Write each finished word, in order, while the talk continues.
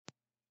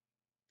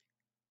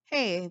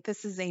Hey,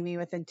 this is Amy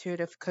with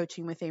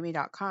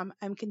intuitivecoachingwithamy.com.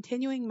 I'm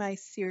continuing my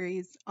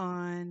series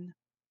on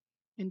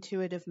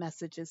intuitive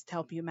messages to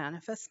help you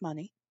manifest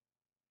money.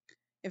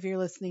 If you're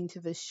listening to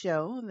this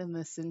show, then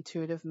this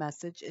intuitive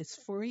message is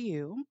for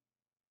you.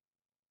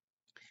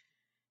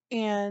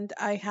 And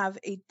I have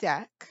a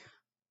deck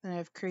that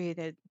I've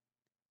created,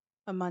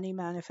 a money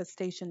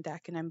manifestation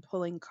deck, and I'm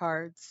pulling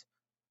cards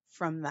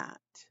from that.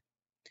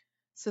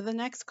 So the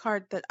next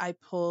card that I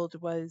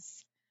pulled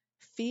was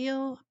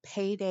Feel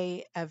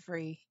Payday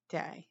Every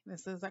Day.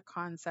 This is a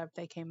concept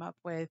I came up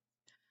with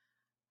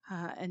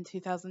in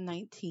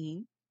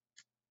 2019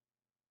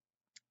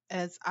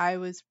 as I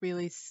was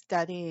really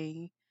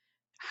studying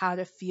how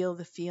to feel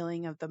the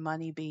feeling of the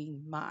money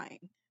being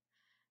mine.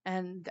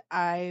 And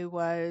I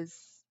was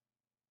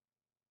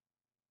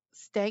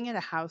staying at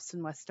a house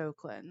in West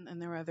Oakland,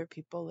 and there were other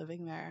people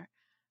living there.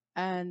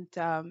 And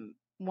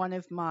one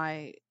of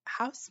my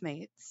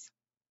housemates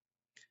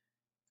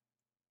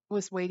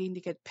was waiting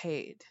to get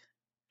paid.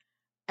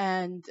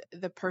 And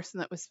the person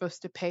that was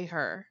supposed to pay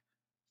her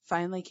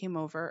finally came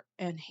over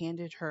and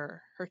handed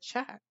her her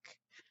check.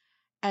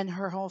 And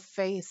her whole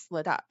face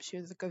lit up. She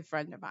was a good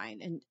friend of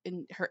mine,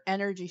 and her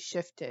energy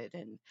shifted,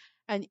 and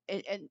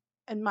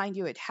and mind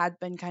you, it had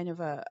been kind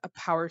of a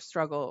power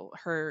struggle,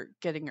 her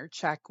getting her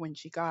check when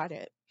she got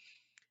it.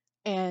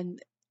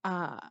 And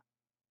uh,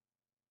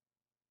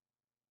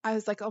 I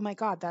was like, oh my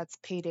God, that's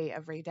payday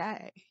every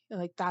day.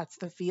 Like, that's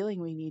the feeling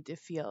we need to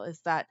feel,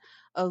 is that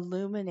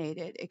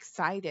illuminated,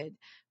 excited.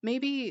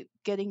 Maybe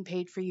getting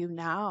paid for you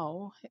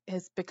now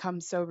has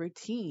become so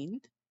routine,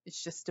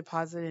 it's just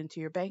deposited into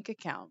your bank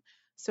account.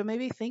 So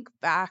maybe think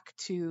back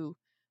to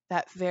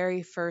that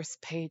very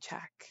first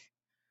paycheck,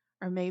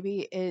 or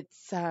maybe it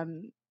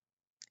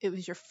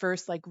was your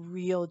first like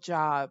real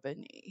job,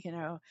 and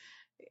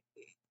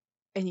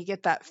and you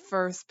get that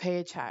first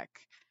paycheck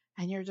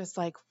and you're just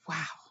like, wow,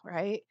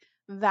 right?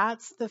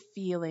 That's the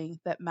feeling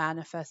that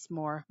manifests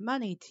more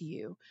money to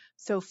you.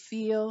 So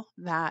feel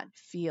that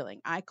feeling.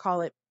 I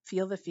call it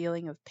feel the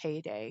feeling of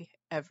payday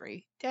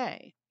every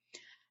day.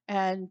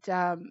 And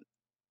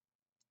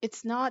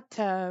it's not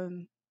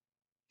feel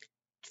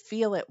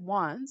it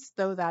once,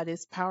 though that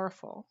is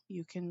powerful.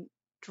 You can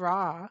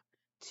draw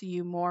to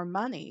you more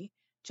money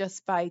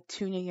just by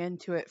tuning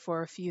into it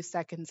for a few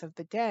seconds of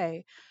the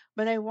day.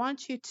 But I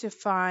want you to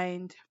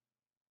find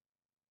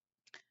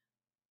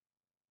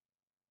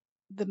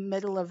the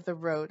middle of the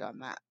road on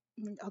that.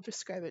 I'll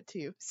describe it to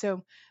you.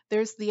 So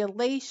there's the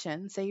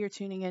elation, say you're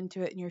tuning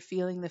into it and you're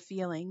feeling the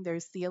feeling.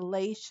 There's the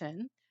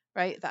elation,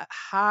 right? That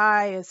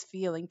highest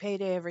feeling,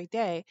 payday every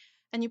day.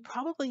 And you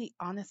probably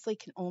honestly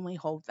can only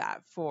hold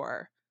that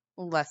for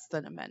less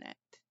than a minute.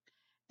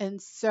 And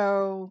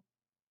so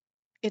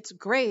it's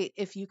great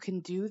if you can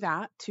do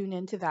that, tune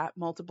into that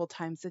multiple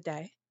times a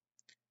day,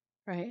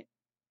 right?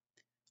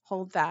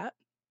 Hold that.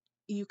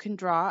 You can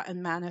draw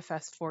and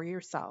manifest for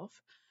yourself.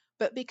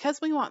 But because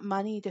we want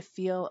money to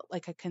feel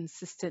like a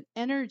consistent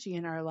energy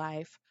in our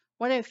life,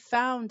 what I've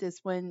found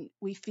is when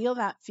we feel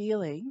that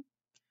feeling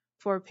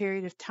for a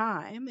period of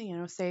time,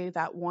 say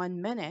that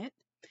 1 minute,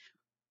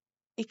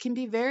 it can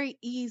be very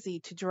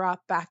easy to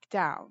drop back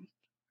down,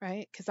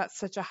 right? Because that's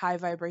such a high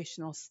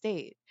vibrational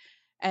state.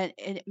 And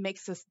it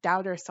makes us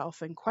doubt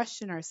ourselves and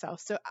question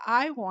ourselves. So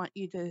I want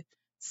you to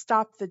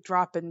stop the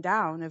dropping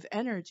down of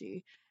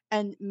energy.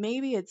 And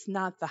maybe it's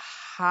not the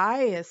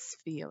highest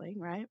feeling,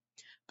 right?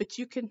 But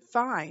you can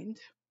find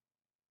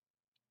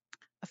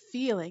a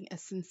feeling, a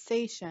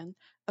sensation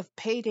of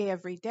payday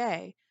every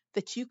day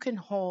that you can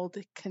hold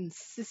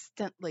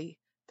consistently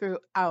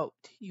throughout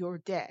your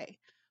day,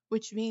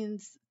 which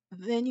means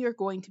then you're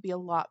going to be a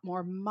lot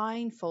more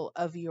mindful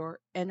of your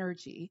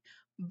energy,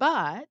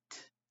 but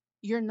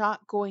you're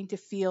not going to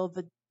feel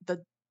the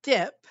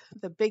dip,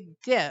 the big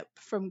dip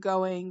from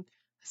going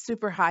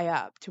super high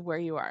up to where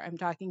you are. I'm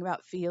talking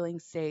about feeling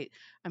state.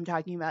 I'm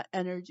talking about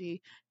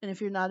energy. And if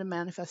you're not a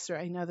manifester,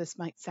 I know this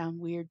might sound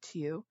weird to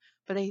you,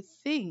 but I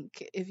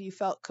think if you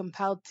felt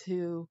compelled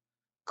to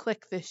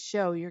click this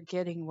show, you're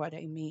getting what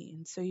I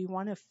mean. So you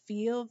want to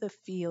feel the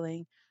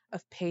feeling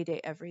of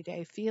payday every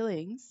day.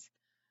 Feelings,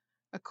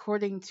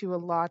 according to a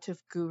lot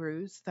of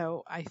gurus,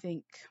 though I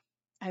think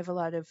I have a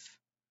lot of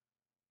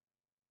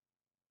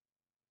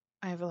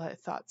I have a lot of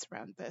thoughts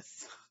around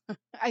this.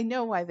 I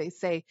know why they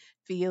say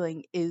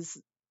feeling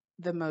is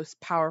the most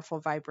powerful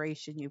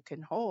vibration you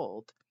can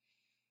hold.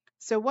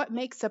 So what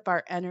makes up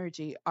our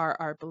energy are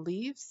our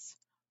beliefs,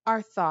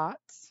 our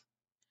thoughts,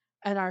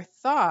 and our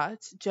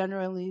thoughts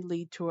generally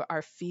lead to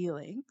our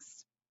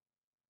feelings.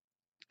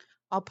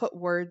 I'll put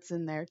words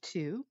in there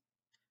too.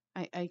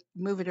 I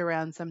move it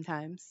around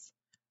sometimes.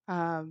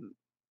 Um,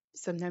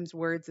 Sometimes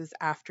words is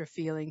after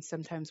feelings,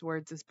 sometimes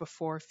words is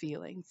before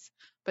feelings,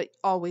 but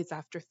always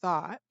after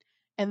thought.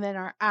 And then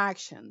our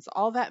actions,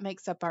 all that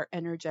makes up our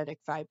energetic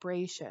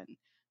vibration.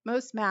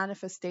 Most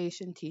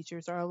manifestation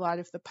teachers, or a lot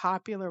of the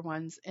popular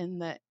ones in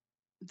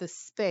the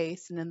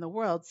space and in the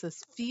world,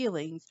 says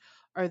feelings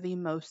are the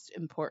most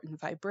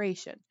important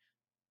vibration.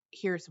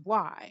 Here's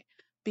why.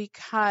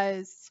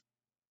 Because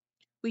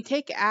We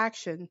take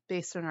action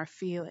based on our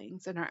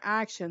feelings, and our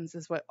actions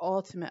is what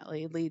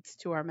ultimately leads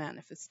to our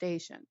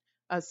manifestation,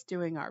 us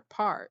doing our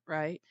part,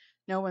 right?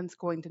 No one's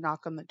going to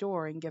knock on the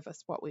door and give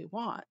us what we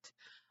want.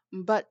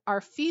 But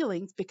our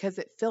feelings, because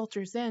it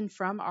filters in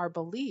from our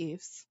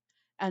beliefs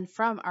and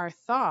from our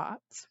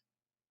thoughts,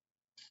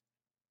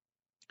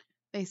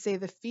 they say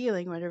the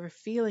feeling, whatever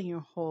feeling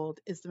you hold,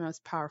 is the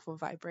most powerful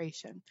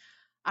vibration.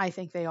 I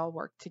think they all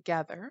work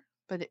together,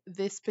 but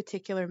this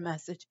particular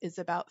message is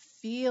about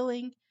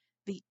feeling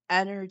the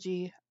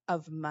energy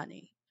of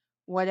money,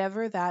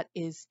 whatever that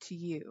is to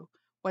you,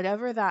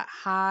 whatever that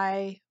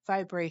high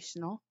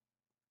vibrational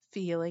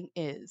feeling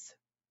is.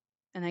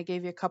 And I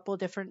gave you a couple of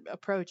different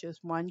approaches.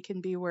 One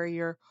can be where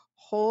you're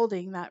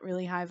holding that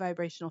really high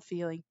vibrational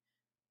feeling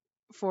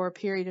for a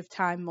period of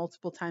time,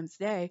 multiple times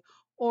a day,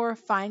 or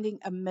finding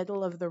a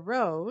middle of the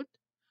road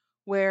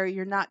where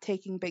you're not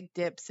taking big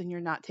dips and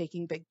you're not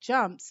taking big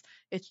jumps.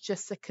 It's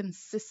just a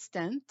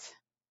consistent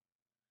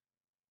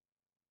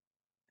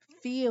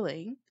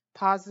feeling,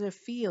 positive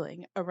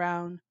feeling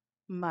around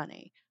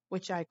money,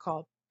 which I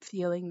call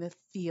feeling the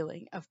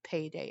feeling of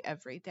payday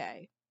every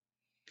day.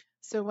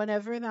 So,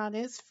 whatever that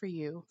is for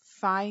you,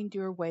 find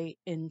your way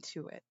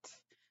into it,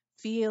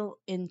 feel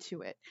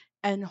into it,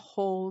 and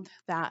hold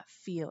that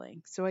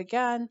feeling. So,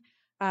 again,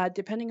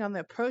 depending on the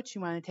approach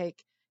you want to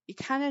take, you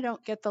kind of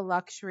don't get the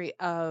luxury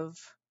of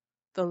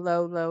the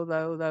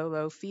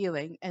low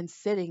feeling and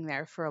sitting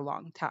there for a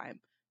long time.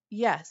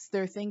 Yes,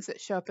 there are things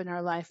that show up in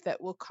our life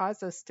that will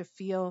cause us to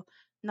feel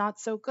not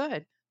so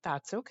good.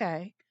 That's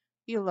okay.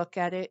 You look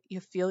at it,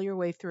 you feel your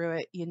way through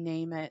it, you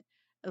name it,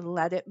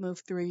 let it move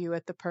through you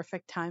at the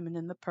perfect time and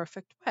in the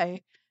perfect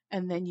way.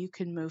 And then you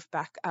can move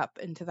back up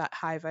into that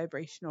high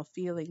vibrational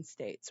feeling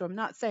state. So I'm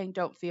not saying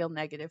don't feel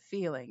negative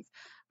feelings.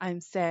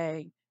 I'm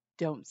saying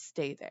don't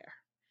stay there.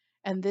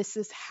 And this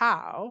is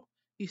how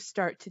you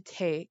start to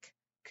take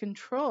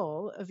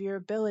control of your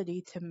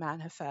ability to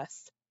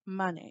manifest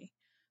money.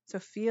 So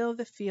feel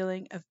the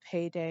feeling of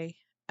payday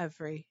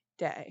every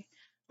day.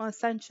 Well,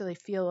 essentially,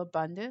 feel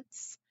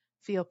abundance,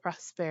 feel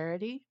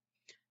prosperity,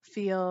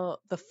 feel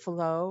the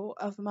flow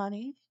of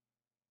money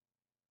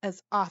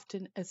as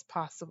often as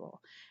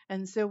possible.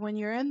 And so when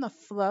you're in the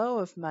flow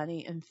of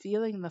money and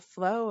feeling the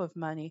flow of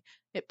money,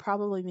 it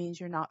probably means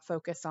you're not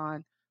focused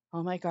on,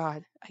 oh my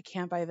God, I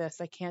can't buy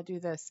this, I can't do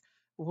this.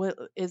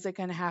 Is it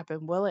going to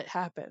happen? Will it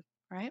happen?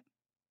 Right?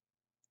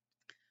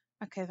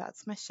 Okay,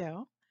 that's my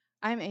show.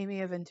 I'm Amy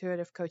of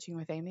Intuitive Coaching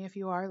with Amy. If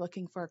you are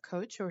looking for a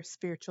coach or a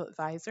spiritual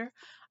advisor,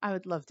 I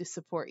would love to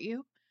support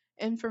you.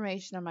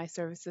 Information on my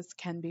services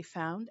can be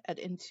found at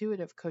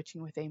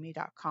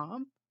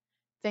intuitivecoachingwithamy.com.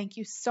 Thank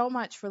you so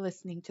much for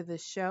listening to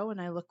this show,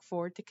 and I look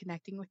forward to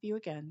connecting with you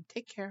again.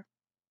 Take care.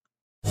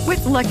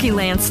 With Lucky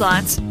Land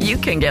Slots, you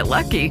can get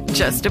lucky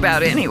just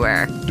about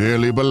anywhere.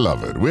 Dearly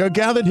beloved, we are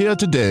gathered here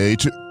today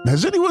to...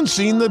 Has anyone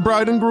seen the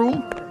bride and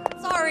groom?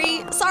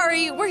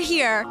 Sorry, we're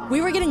here.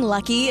 We were getting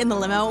lucky in the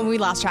limo and we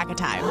lost track of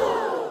time.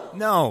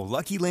 No,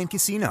 Lucky Land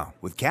Casino,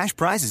 with cash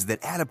prizes that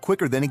add up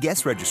quicker than a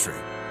guest registry.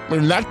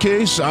 In that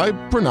case, I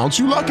pronounce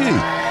you lucky.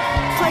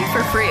 Play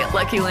for free at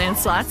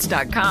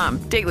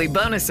LuckyLandSlots.com. Daily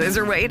bonuses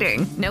are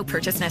waiting. No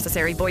purchase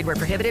necessary. Void where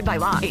prohibited by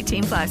law.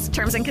 18+.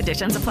 Terms and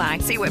conditions apply.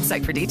 See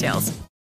website for details.